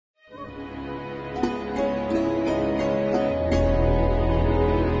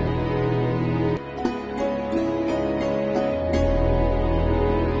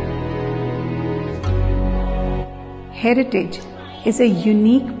Heritage is a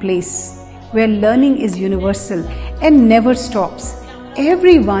unique place where learning is universal and never stops.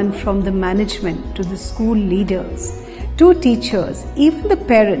 Everyone from the management to the school leaders, to teachers, even the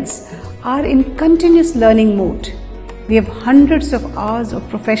parents are in continuous learning mode. We have hundreds of hours of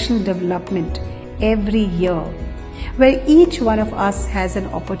professional development every year, where each one of us has an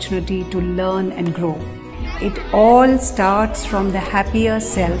opportunity to learn and grow. It all starts from the happier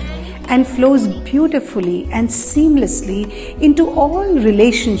self and flows beautifully and seamlessly into all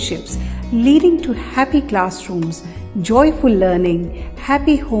relationships, leading to happy classrooms, joyful learning,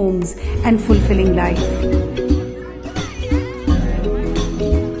 happy homes, and fulfilling life.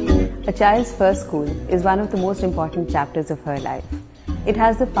 A child's first school is one of the most important chapters of her life. It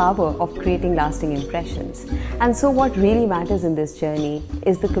has the power of creating lasting impressions. And so what really matters in this journey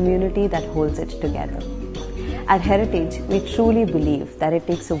is the community that holds it together. At Heritage, we truly believe that it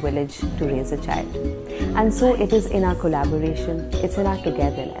takes a village to raise a child. And so it is in our collaboration, it's in our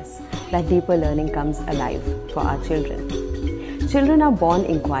togetherness, that deeper learning comes alive for our children. Children are born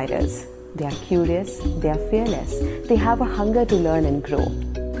inquirers. They are curious, they are fearless, they have a hunger to learn and grow.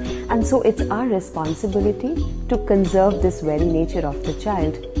 And so it's our responsibility to conserve this very nature of the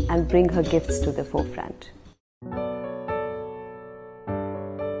child and bring her gifts to the forefront.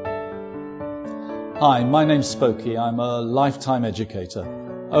 Hi, my name's Spokey. I'm a lifetime educator.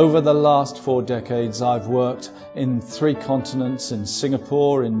 Over the last 4 decades, I've worked in 3 continents, in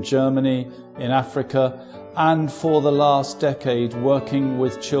Singapore, in Germany, in Africa, and for the last decade working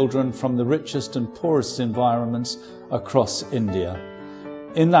with children from the richest and poorest environments across India.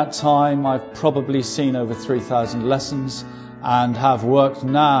 In that time, I've probably seen over 3,000 lessons and have worked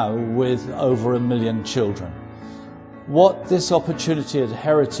now with over 1 million children. What this opportunity at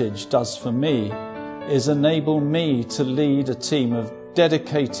Heritage does for me is enable me to lead a team of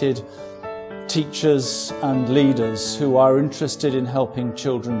dedicated teachers and leaders who are interested in helping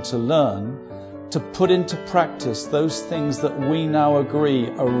children to learn, to put into practice those things that we now agree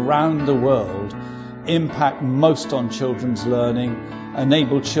around the world impact most on children's learning,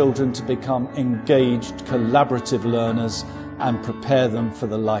 enable children to become engaged, collaborative learners, and prepare them for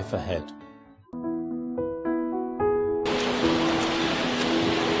the life ahead.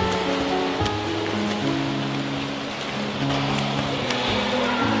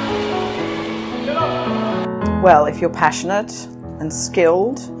 Well, if you're passionate and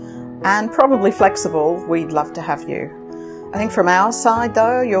skilled and probably flexible, we'd love to have you. I think from our side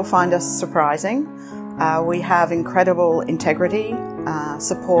though, you'll find us surprising. We have incredible integrity,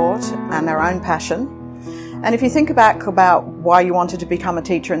 support and our own passion. And if you think back about why you wanted to become a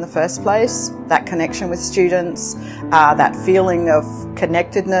teacher in the first place, that connection with students, that feeling of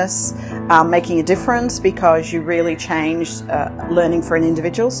connectedness, making a difference because you really changed learning for an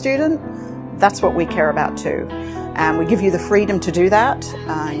individual student, that's what we care about too. And we give you the freedom to do that,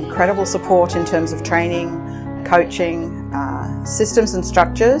 incredible support in terms of training, coaching, systems and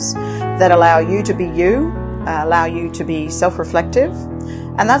structures that allow you to be you, allow you to be self-reflective.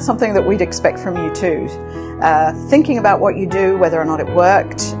 And that's something that we'd expect from you too. Thinking about what you do, whether or not it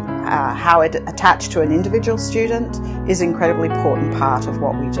worked, how it attached to an individual student is an incredibly important part of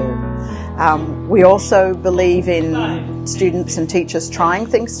what we do. We also believe in students and teachers trying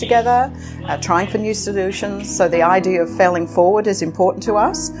things together, trying for new solutions. So the idea of failing forward is important to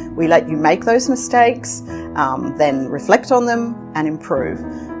us. We let you make those mistakes, then reflect on them and improve.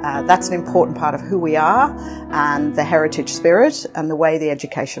 That's an important part of who we are and the heritage spirit and the way the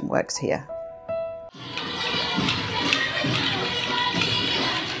education works here.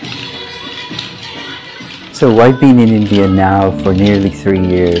 So I've been in India now for nearly 3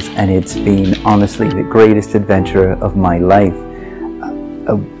 years, and it's been honestly the greatest adventure of my life.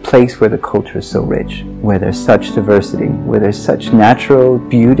 A place where the culture is so rich, where there's such diversity, where there's such natural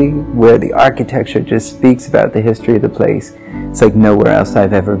beauty, where the architecture just speaks about the history of the place. It's like nowhere else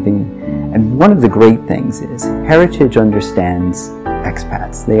I've ever been. And one of the great things is Heritage understands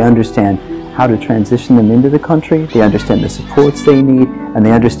expats. They understand how to transition them into the country, they understand the supports they need, and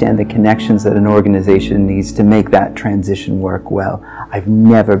they understand the connections that an organization needs to make that transition work well. I've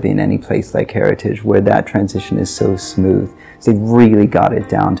never been any place like Heritage where that transition is so smooth. So they've really got it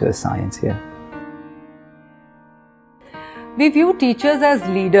down to a science here. We view teachers as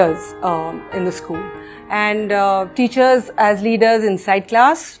leaders in the school, and teachers as leaders inside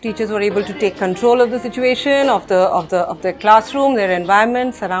class. Teachers were able to take control of the situation, of the classroom, their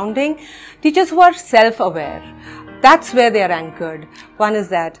environment, surrounding. Teachers who are self-aware. That's where they are anchored. One is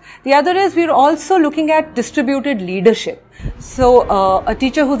that. The other is we're also looking at distributed leadership. So a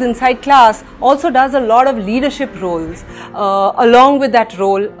teacher who's inside class also does a lot of leadership roles along with that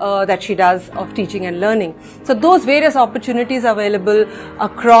role that she does of teaching and learning. So those various opportunities are available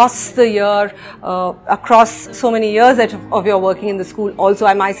across the year, across so many years of your working in the school. Also,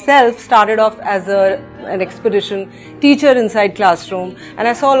 I myself started off as an expedition teacher inside classroom, and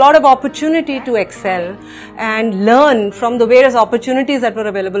I saw a lot of opportunity to excel and learn from the various opportunities that were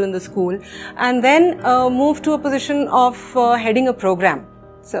available in the school, and then moved to a position of heading a program.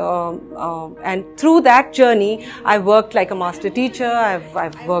 So, and through that journey, I worked like a master teacher.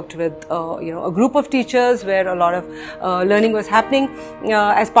 I've worked with, a group of teachers where a lot of learning was happening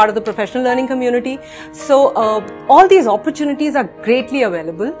as part of the professional learning community. So, all these opportunities are greatly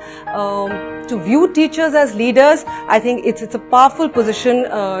available. To view teachers as leaders, I think it's a powerful position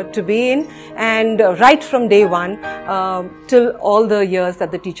to be in, and right from day one till all the years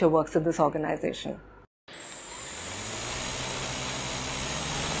that the teacher works in this organization.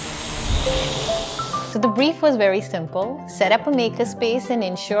 So the brief was very simple: set up a makerspace and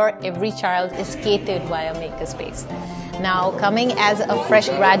ensure every child is catered via makerspace. Now, coming as a fresh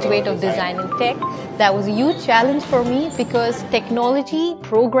graduate of design and tech, that was a huge challenge for me because technology,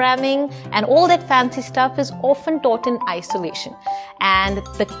 programming, and all that fancy stuff is often taught in isolation. And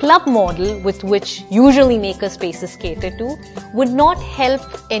the club model with which usually makerspaces cater to would not help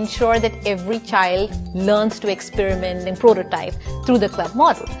ensure that every child learns to experiment and prototype through the club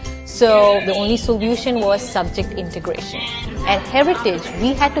model. So the only solution was subject integration. At Heritage,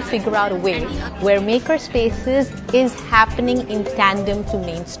 we had to figure out a way where makerspaces is happening in tandem to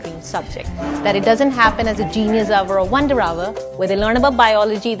mainstream subject. That it doesn't happen as a genius hour or wonder hour where they learn about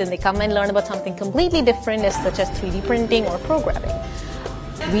biology, then they come and learn about something completely different such as 3D printing or programming.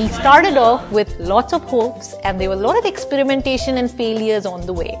 We started off with lots of hopes, and there were a lot of experimentation and failures on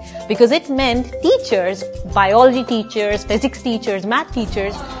the way because it meant teachers, biology teachers, physics teachers, math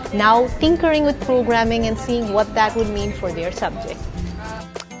teachers, now tinkering with programming and seeing what that would mean for their subject.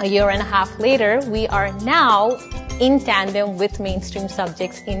 A year and a half later, we are now in tandem with mainstream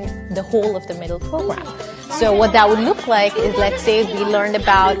subjects in the whole of the middle program. So what that would look like is, let's say we learned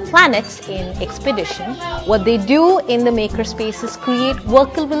about planets in Expedition. What they do in the makerspace is create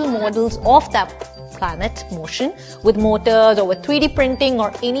workable models of that planet motion with motors or with 3D printing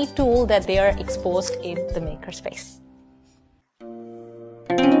or any tool that they are exposed in the makerspace.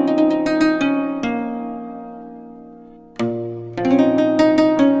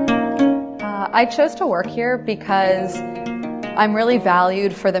 I chose to work here because I'm really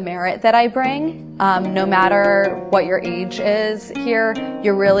valued for the merit that I bring. No matter what your age is here,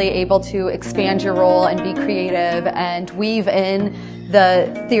 you're really able to expand your role and be creative and weave in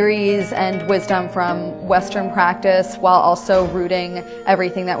the theories and wisdom from Western practice while also rooting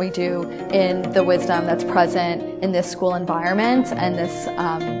everything that we do in the wisdom that's present in this school environment and this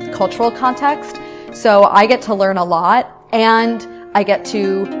cultural context. So I get to learn a lot, and I get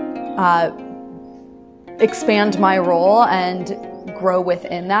to expand my role and grow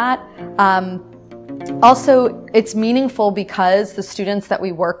within that. Also, it's meaningful because the students that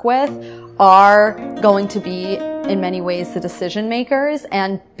we work with are going to be, in many ways, the decision makers,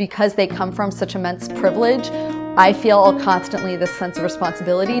 and because they come from such immense privilege, I feel constantly this sense of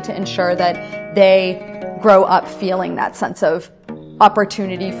responsibility to ensure that they grow up feeling that sense of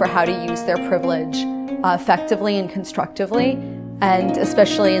opportunity for how to use their privilege effectively and constructively. And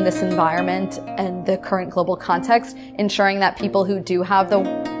especially in this environment and the current global context, ensuring that people who do have the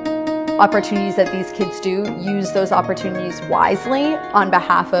opportunities that these kids do use those opportunities wisely on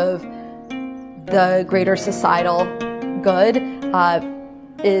behalf of the greater societal good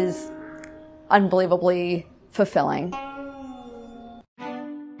is unbelievably fulfilling.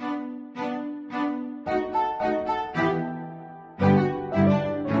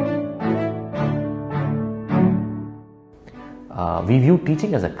 We view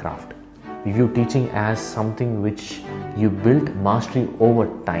teaching as a craft. We view teaching as something which you build mastery over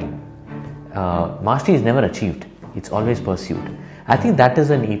time. Mastery is never achieved, it's always pursued. I think that is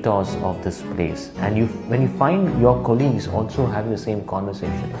an ethos of this place, and when you find your colleagues also having the same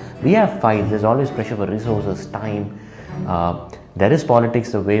conversation. We have fights, there's always pressure for resources, time. There is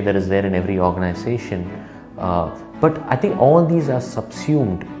politics the way there is there in every organization, but I think all these are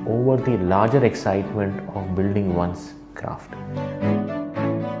subsumed over the larger excitement of building one's craft.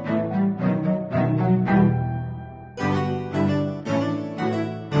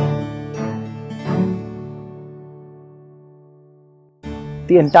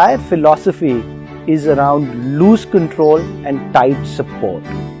 The entire philosophy is around loose control and tight support.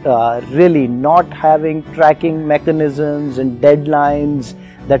 Really not having tracking mechanisms and deadlines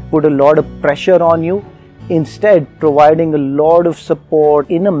that put a lot of pressure on you. instead providing a lot of support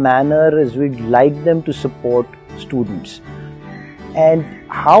in a manner as we'd like them to support students. And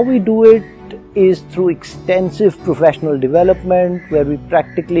how we do it is through extensive professional development, where we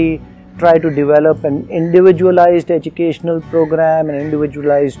practically try to develop an individualized educational program, an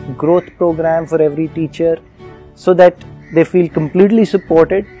individualized growth program for every teacher, so that they feel completely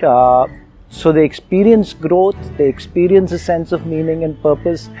supported, so they experience growth, they experience a sense of meaning and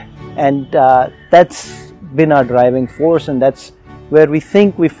purpose, and that's been our driving force, and that's where we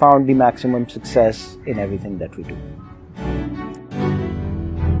think we found the maximum success in everything that we do.